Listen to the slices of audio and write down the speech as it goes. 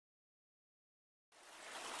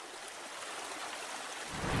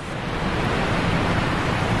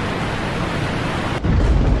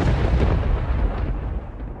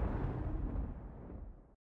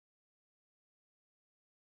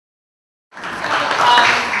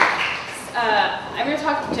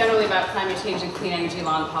generally about climate change and clean energy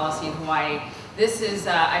law and policy in Hawaii. This is,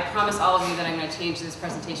 I promise all of you that I'm going to change this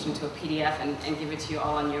presentation to a PDF and give it to you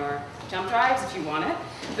all on your jump drives if you want it,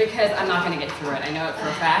 because I'm not going to get through it. I know it for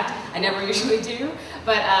a fact. I never usually do,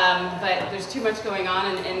 but there's too much going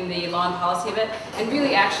on in the law and policy of it. And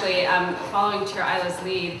really, actually, following Chair Isla's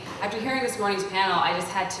lead, after hearing this morning's panel, I just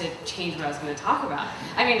had to change what I was going to talk about.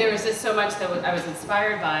 I mean, there was just so much that I was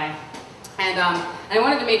inspired by. And I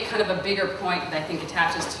wanted to make kind of a bigger point that I think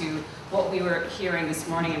attaches to what we were hearing this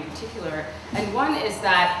morning in particular. And one is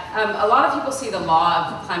that a lot of people see the law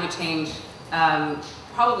of climate change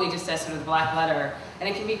probably just as sort of the black letter, and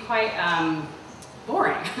it can be quite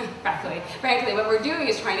boring, frankly. What we're doing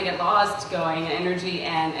is trying to get laws going, energy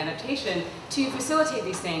and adaptation, to facilitate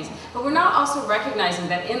these things. But we're not also recognizing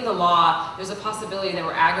that in the law, there's a possibility that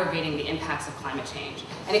we're aggravating the impacts of climate change.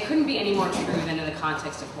 And it couldn't be any more true than in the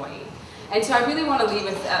context of Hawaii. And so I really want to leave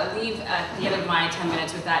at the end of my 10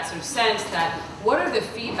 minutes with that sort of sense that what are the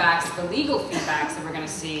feedbacks, the legal feedbacks that we're going to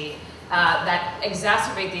see that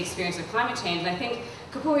exacerbate the experience of climate change. And I think,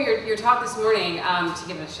 Kapua, your talk this morning, to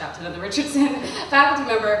give a shout to another Richardson faculty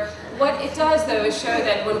member, what it does, though, is show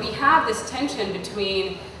that when we have this tension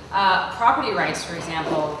between property rights, for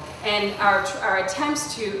example, and our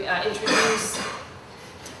attempts to introduce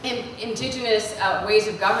indigenous ways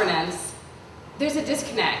of governance, there's a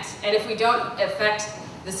disconnect. And if we don't affect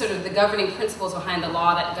the sort of the governing principles behind the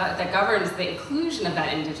law that governs the inclusion of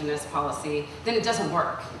that indigenous policy, then it doesn't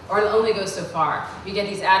work, or it only goes so far. We get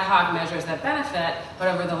these ad hoc measures that benefit, but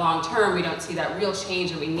over the long term, we don't see that real change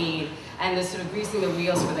that we need, and the sort of greasing the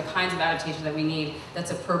wheels for the kinds of adaptation that we need that's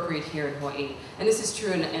appropriate here in Hawaii. And this is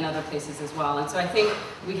true in other places as well. And so I think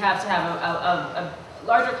we have to have a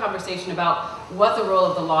larger conversation about what the role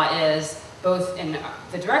of the law is, both in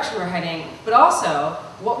the direction we're heading, but also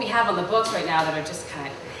what we have on the books right now that are just kind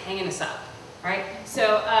of hanging us up, right?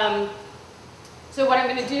 So, so what I'm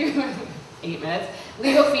going to do, 8 minutes,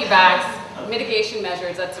 legal feedbacks, mitigation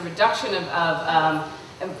measures, that's a reduction of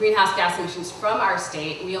greenhouse gas emissions from our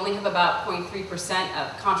state. We only have about 0.3%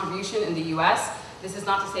 of contribution in the US. This is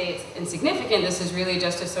not to say it's insignificant, this is really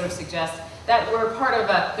just to sort of suggest that we're part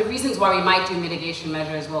of the reasons why we might do mitigation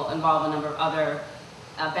measures will involve a number of other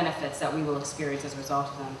benefits that we will experience as a result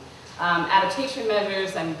of them. Adaptation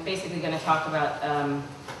measures, I'm basically going to talk about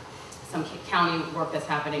some county work that's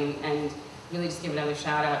happening and really just give another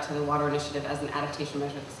shout out to the Water Initiative as an adaptation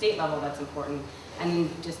measure at the state level that's important, and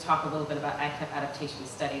just talk a little bit about AgCap adaptation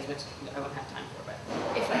studies, which I won't have time for, but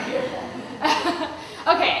if I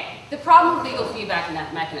do. Okay, the problem with legal feedback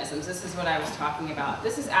mechanisms, this is what I was talking about.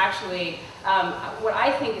 This is actually what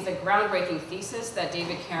I think is a groundbreaking thesis that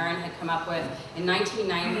David Caron had come up with in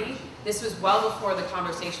 1990. This was well before the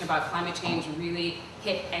conversation about climate change really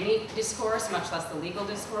hit any discourse, much less the legal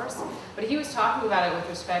discourse. But he was talking about it with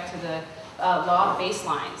respect to the law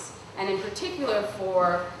baselines, and in particular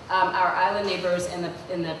for our island neighbors in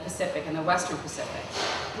the Pacific, in the Western Pacific.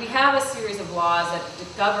 We have a series of laws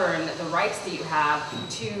that govern the rights that you have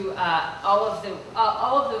to all of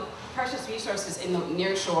the precious resources in the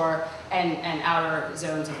near shore and outer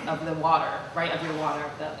zones of the water, right, of your water,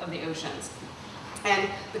 of the oceans. And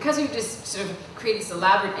because we've just sort of created this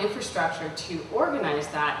elaborate infrastructure to organize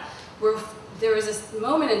that, there is this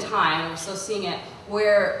moment in time, and we're still seeing it,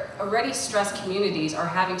 where already stressed communities are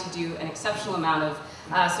having to do an exceptional amount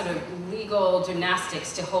of sort of legal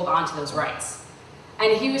gymnastics to hold on to those rights.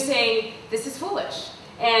 And he was saying, this is foolish,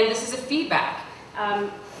 and this is a feedback.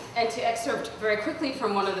 And to excerpt very quickly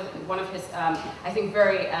from one of his, I think,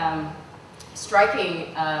 very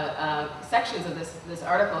striking sections of this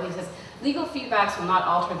article, he says, legal feedbacks will not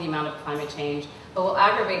alter the amount of climate change, but will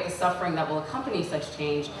aggravate the suffering that will accompany such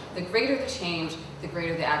change. The greater the change, the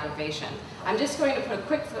greater the aggravation. I'm just going to put a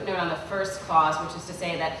quick footnote on the first clause, which is to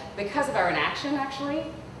say that because of our inaction, actually,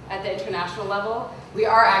 at the international level, we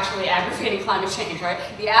are actually aggravating climate change, right?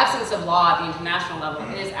 The absence of law at the international level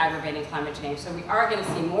is aggravating climate change. So we are going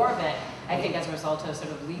to see more of it, I think, as a result of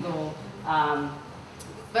sort of legal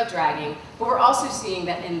foot dragging. But we're also seeing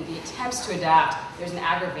that in the attempts to adapt, there's an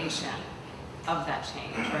aggravation of that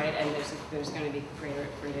change, right? And there's going to be greater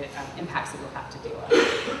impacts that we'll have to deal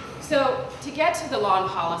with. So to get to the law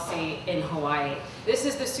and policy in Hawaii, this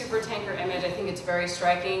is the super tanker image. I think it's very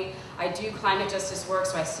striking. I do climate justice work,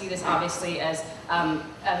 so I see this obviously as an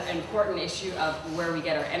important issue of where we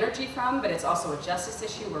get our energy from, but it's also a justice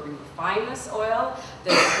issue where we refine this oil,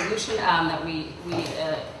 the pollution that we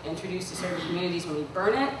introduce to certain communities when we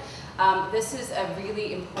burn it. This is a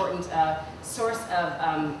really important source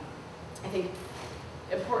of I think,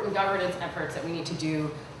 important governance efforts that we need to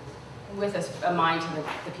do with a mind to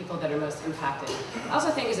the people that are most impacted. I also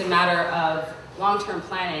think as a matter of long-term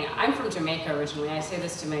planning, I'm from Jamaica originally, I say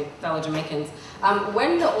this to my fellow Jamaicans,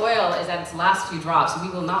 when the oil is at its last few drops, we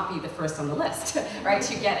will not be the first on the list, right,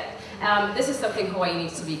 to get it. This is something Hawaii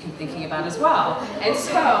needs to be thinking about as well. And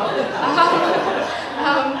so,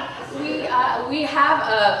 we have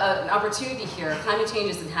an opportunity here. Climate change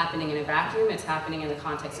isn't happening in a vacuum, it's happening in the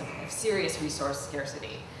context of serious resource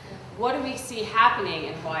scarcity. What do we see happening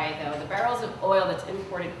in Hawaii, though? The barrels of oil that's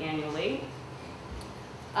imported annually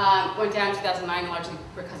went down in 2009 largely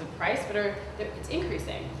because of price, but it's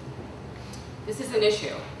increasing. This is an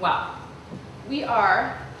issue. Well, we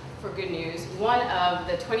are, for good news, one of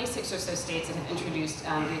the 26 or so states that have introduced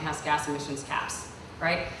greenhouse gas emissions caps,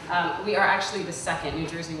 right? We are actually the second. New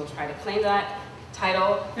Jersey will try to claim that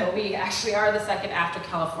title, but we actually are the second after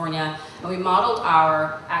California, and we modeled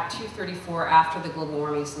our Act 234 after the Global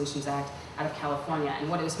Warming Solutions Act out of California. And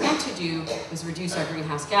what it was meant to do was reduce our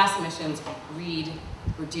greenhouse gas emissions,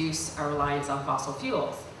 reduce our reliance on fossil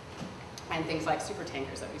fuels, and things like super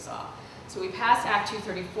tankers that we saw. So we passed Act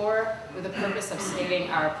 234 with the purpose of saving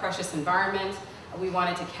our precious environment. We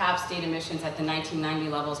wanted to cap state emissions at the 1990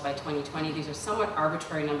 levels by 2020. These are somewhat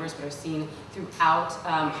arbitrary numbers, but are seen throughout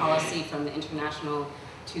policy from the international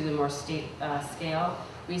to the more state scale.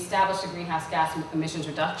 We established a greenhouse gas emissions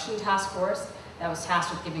reduction task force that was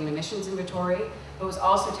tasked with giving an emissions inventory, but was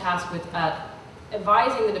also tasked with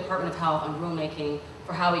advising the Department of Health on rulemaking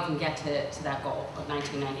for how we can get to that goal of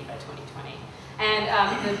 1990 by 2020. And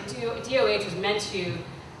the DOH was meant to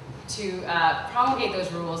promulgate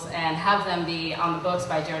those rules and have them be on the books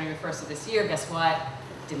by January 1st of this year. Guess what?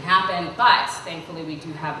 Didn't happen, but thankfully we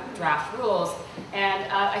do have draft rules. And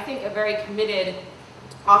I think a very committed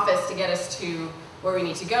office to get us to where we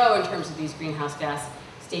need to go in terms of these greenhouse gas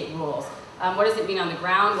state rules. What does it mean on the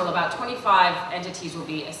ground? Well, about 25 entities will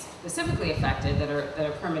be specifically affected that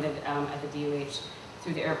are permitted at the DOH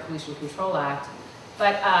through the Air Pollution Control Act.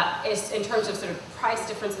 But in terms of sort of price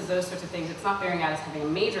differences, those sorts of things, it's not bearing out as having a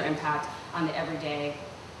major impact on the everyday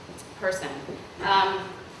person.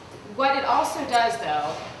 What it also does,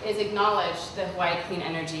 though, is acknowledge the Hawaii Clean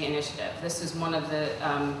Energy Initiative. This is one of the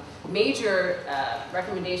major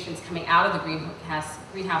recommendations coming out of the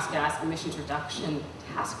Greenhouse Gas Emissions Reduction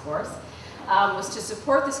Task Force, was to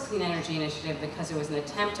support this Clean Energy Initiative because it was an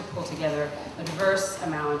attempt to pull together a diverse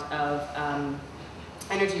amount of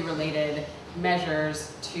energy-related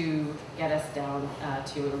measures to get us down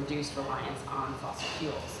to a reduced reliance on fossil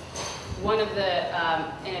fuels. One of the,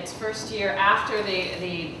 in its first year after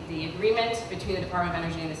the agreement between the Department of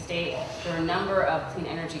Energy and the state, there were a number of clean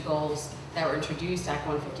energy goals that were introduced, Act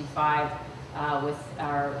 155, with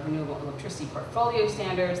our renewable electricity portfolio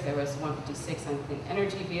standards. There was 156 on clean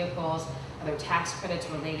energy vehicles, other tax credits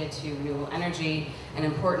related to renewable energy, and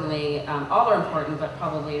importantly, all are important, but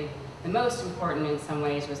probably the most important in some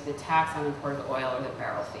ways was the tax on imported oil, or the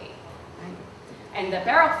barrel fee. Right? And the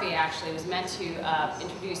barrel fee actually was meant to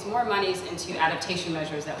introduce more monies into adaptation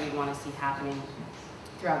measures that we want to see happening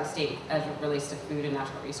throughout the state as it relates to food and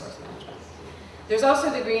natural resource management. There's also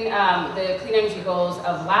the clean energy goals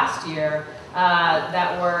of last year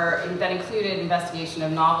that included investigation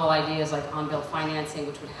of novel ideas like on-bill financing,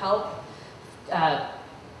 which would help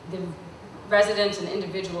the residents and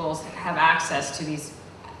individuals have access to these,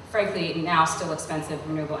 frankly, now still expensive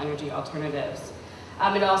renewable energy alternatives.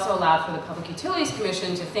 It also allowed for the Public Utilities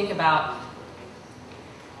Commission to think about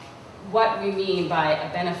what we mean by a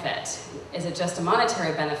benefit. Is it just a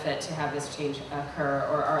monetary benefit to have this change occur,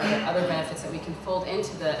 or are there other benefits that we can fold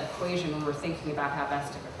into the equation when we're thinking about how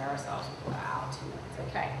best to prepare ourselves? Wow, 2 minutes,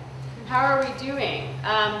 okay. How are we doing?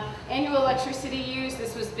 Annual electricity use,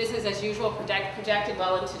 this was business as usual, projected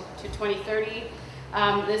well into 2030.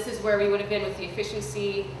 This is where we would have been with the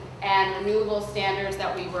efficiency and renewable standards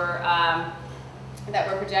that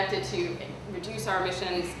were projected to reduce our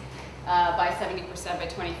emissions by 70% by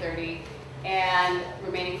 2030, and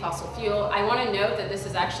remaining fossil fuel. I want to note that this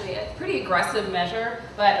is actually a pretty aggressive measure,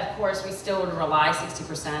 but of course we still would rely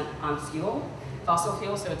 60% on fossil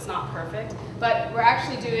fuel, so it's not perfect. But we're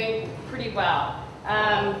actually doing pretty well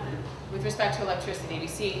with respect to electricity. We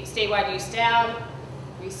see statewide use down.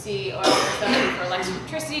 We see oil consumption for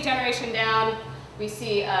electricity generation down. We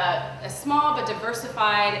see a small but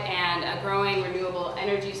diversified and a growing renewable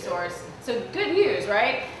energy source. So good news,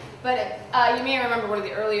 right? But you may remember one of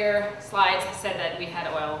the earlier slides said that we had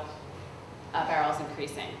oil barrels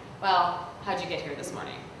increasing. Well, how'd you get here this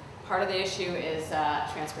morning? Part of the issue is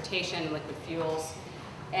transportation, liquid fuels,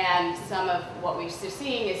 and some of what we're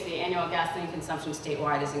seeing is the annual gasoline consumption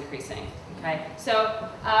statewide is increasing. Okay, so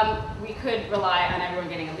we could rely on everyone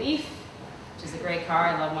getting a leaf which is a great car,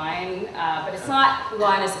 I love mine, but it's not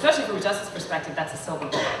one, especially from a justice perspective, that's a silver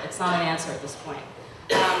bullet. It's not an answer at this point.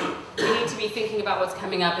 We need to be thinking about what's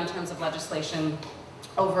coming up in terms of legislation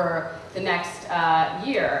over the next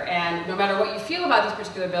year, and no matter what you feel about these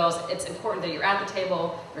particular bills, it's important that you're at the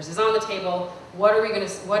table versus on the table. What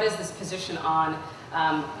is this position on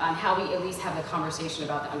how we at least have the conversation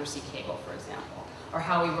about the undersea cable, for example, or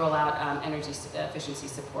how we roll out energy efficiency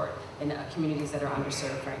support in communities that are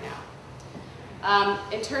underserved right now.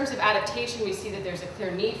 In terms of adaptation, we see that there's a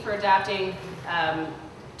clear need for adapting.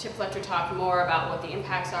 Chip Fletcher talked more about what the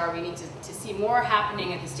impacts are. We need to see more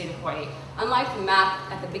happening at the state of Hawaii. Unlike the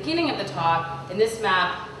map at the beginning of the talk, in this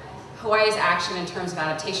map, Hawaii's action in terms of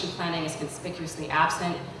adaptation planning is conspicuously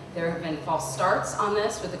absent. There have been false starts on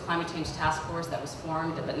this with the Climate Change Task Force that was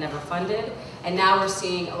formed but never funded. And now we're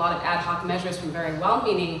seeing a lot of ad hoc measures from very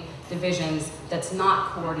well-meaning divisions that's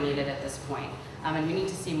not coordinated at this point. And we need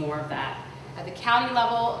to see more of that. At the county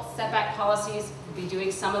level, setback policies will be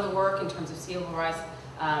doing some of the work in terms of sea level rise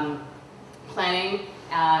planning,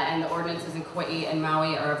 and the ordinances in Kauai and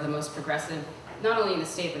Maui are of the most progressive, not only in the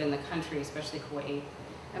state but in the country, especially Kauai.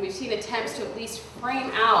 And we've seen attempts to at least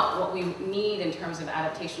frame out what we need in terms of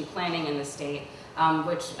adaptation planning in the state,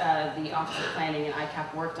 which the Office of Planning and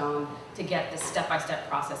ICAP worked on to get this step-by-step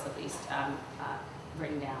process at least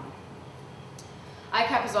written down.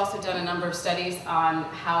 ICAP has also done a number of studies on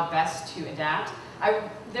how best to adapt.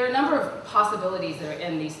 There are a number of possibilities that are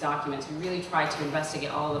in these documents. We really tried to investigate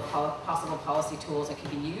all of the possible policy tools that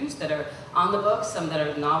could be used, that are on the books, some that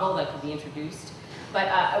are novel, that could be introduced. But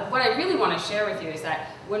what I really want to share with you is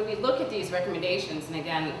that when we look at these recommendations, and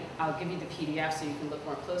again, I'll give you the PDF so you can look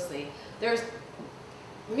more closely, there's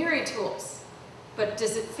myriad tools, but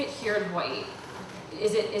does it fit here in Hawaii?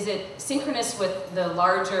 Is it synchronous with the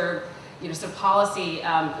larger, sort of policy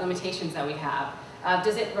limitations that we have?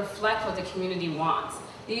 Does it reflect what the community wants?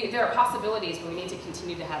 There are possibilities, but we need to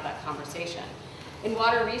continue to have that conversation. In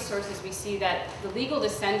water resources, we see that the legal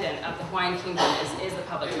descendant of the Hawaiian Kingdom is the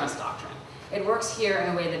public trust doctrine. It works here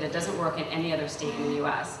in a way that it doesn't work in any other state in the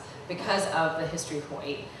US because of the history of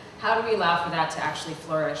Hawaii. How do we allow for that to actually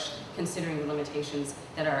flourish, considering the limitations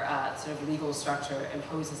that our sort of legal structure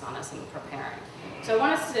imposes on us in preparing? So I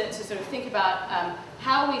want us to sort of think about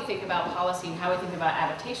how we think about policy and how we think about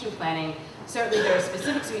adaptation planning. Certainly there are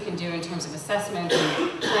specifics we can do in terms of assessment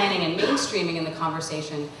and planning and mainstreaming in the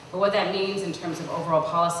conversation, but what that means in terms of overall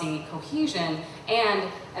policy cohesion and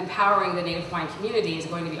empowering the Native Hawaiian community is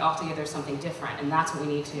going to be altogether something different, and that's what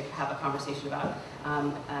we need to have a conversation about,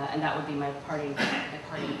 and that would be my parting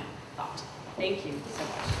thought. Thank you so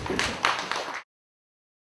much.